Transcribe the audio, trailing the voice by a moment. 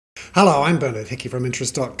Hello, I'm Bernard Hickey from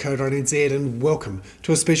interest.co.nz and welcome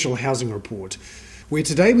to a special housing report where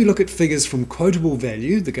today we look at figures from Quotable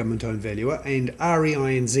Value, the government-owned valuer, and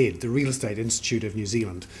REINZ, the Real Estate Institute of New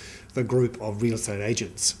Zealand, the group of real estate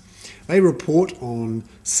agents. They report on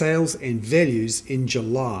sales and values in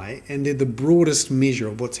July, and they're the broadest measure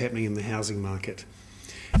of what's happening in the housing market.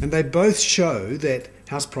 And they both show that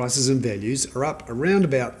house prices and values are up around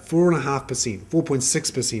about 4.5%,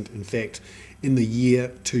 4.6% in fact, in the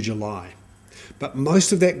year to July. But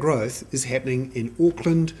most of that growth is happening in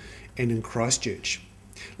Auckland and in Christchurch.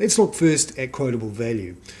 Let's look first at Quotable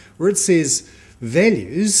Value, where it says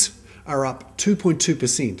values are up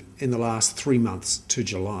 2.2% in the last 3 months to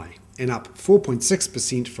July, and up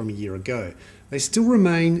 4.6% from a year ago. They still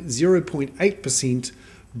remain 0.8%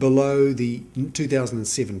 below the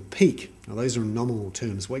 2007 peak. Now those are in nominal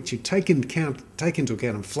terms. Once you take into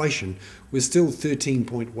account inflation, we're still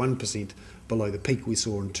 13.1% below the peak we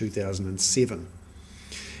saw in 2007.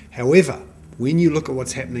 However, when you look at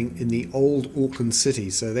what's happening in the old Auckland City,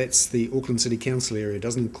 so that's the Auckland City Council area, it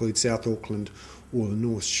doesn't include South Auckland or the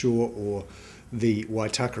North Shore or the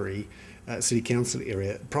Waitakere City Council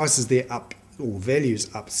area, prices there up, or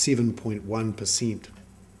values up 7.1%.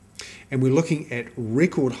 And we're looking at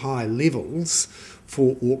record high levels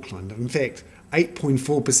for Auckland. In fact,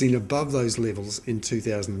 8.4% above those levels in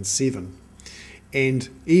 2007. And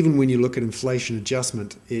even when you look at inflation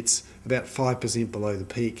adjustment, it's about 5% below the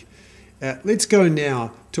peak. Let's go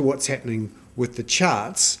now to what's happening with the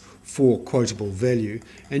charts for Quotable Value.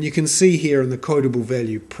 And you can see here in the Quotable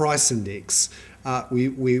Value Price Index,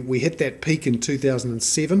 we hit that peak in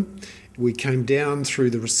 2007. We came down through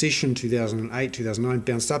the recession, 2008, 2009,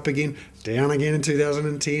 bounced up again, down again in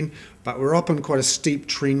 2010, but we're up on quite a steep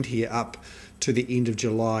trend here up to the end of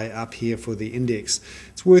July up here for the index.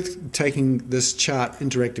 It's worth taking this chart,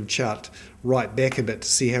 interactive chart, right back a bit to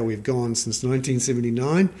see how we've gone since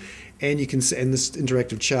 1979, and you can see, and this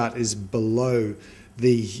interactive chart is below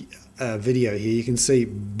the video here. You can see,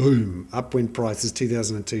 boom, up went prices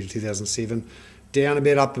 2002 to 2007, down a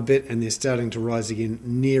bit, up a bit, and they're starting to rise again,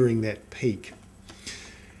 nearing that peak.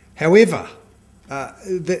 However,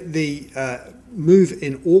 the move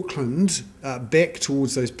in Auckland back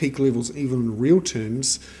towards those peak levels, even in real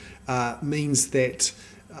terms, means that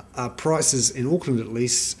prices in Auckland at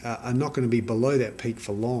least are not going to be below that peak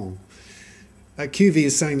for long. QV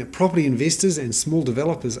is saying that property investors and small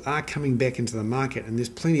developers are coming back into the market, and there's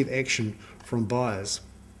plenty of action from buyers.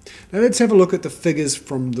 Now let's have a look at the figures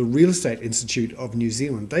from the Real Estate Institute of New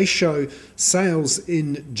Zealand. They show sales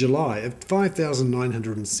in July of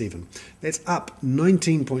 5,907. That's up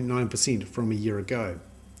 19.9% from a year ago.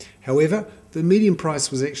 However, the median price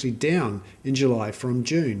was actually down in July from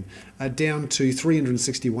June, down to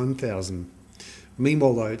 361,000.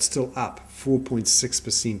 Meanwhile, though, it's still up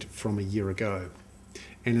 4.6% from a year ago.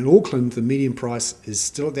 And in Auckland, the median price is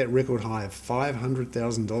still at that record high of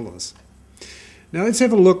 $500,000. Now let's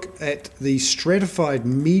have a look at the stratified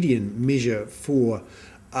median measure for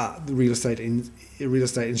the Real Estate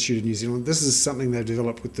Institute of New Zealand. This is something they've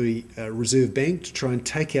developed with the Reserve Bank to try and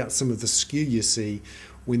take out some of the skew you see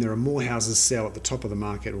when there are more houses sell at the top of the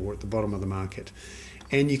market or at the bottom of the market.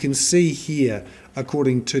 And you can see here,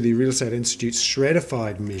 according to the Real Estate Institute's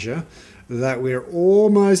stratified measure, that we're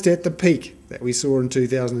almost at the peak that we saw in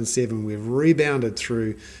 2007. We've rebounded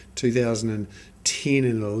through 2010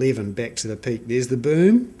 and 11 back to the peak. There's the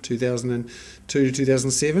boom, 2002 to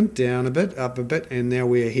 2007, down a bit, up a bit, and now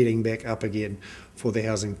we're heading back up again for the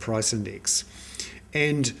Housing Price Index.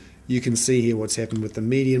 And you can see here what's happened with the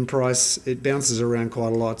median price. It bounces around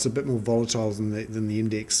quite a lot. It's a bit more volatile than the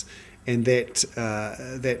index, and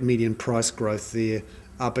that median price growth there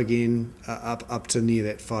up again, up to near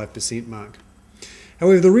that 5% mark.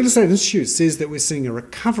 However, the Real Estate Institute says that we're seeing a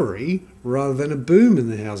recovery rather than a boom in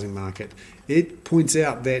the housing market. It points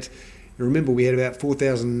out that, remember, we had about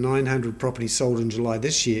 4,900 properties sold in July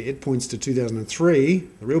this year. It points to 2003,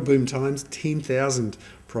 the real boom times, 10,000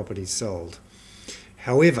 properties sold.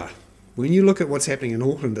 However, when you look at what's happening in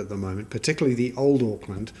Auckland at the moment, particularly the old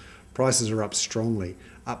Auckland, prices are up strongly,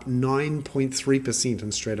 up 9.3%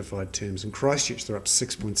 in stratified terms. In Christchurch, they're up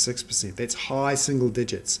 6.6%. That's high single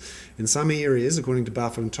digits. In some areas, according to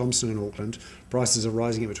Barfoot and Thompson in Auckland, prices are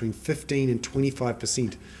rising at between 15 and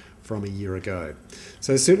 25% from a year ago.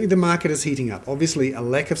 So certainly the market is heating up. Obviously, a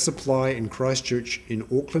lack of supply in Christchurch, in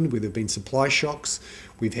Auckland, where there have been supply shocks.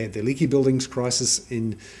 We've had the leaky buildings crisis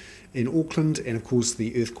in Auckland, and of course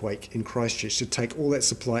the earthquake in Christchurch to take all that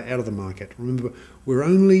supply out of the market. Remember, we're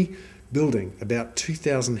only building about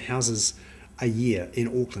 2,000 houses a year in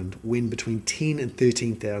Auckland when between 10 and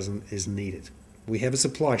 13,000 is needed. We have a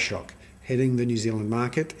supply shock. hitting the New Zealand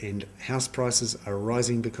market, and house prices are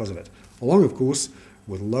rising because of it, along, of course,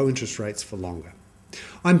 with low interest rates for longer.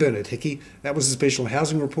 I'm Bernard Hickey. That was a special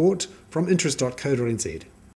housing report from interest.co.nz.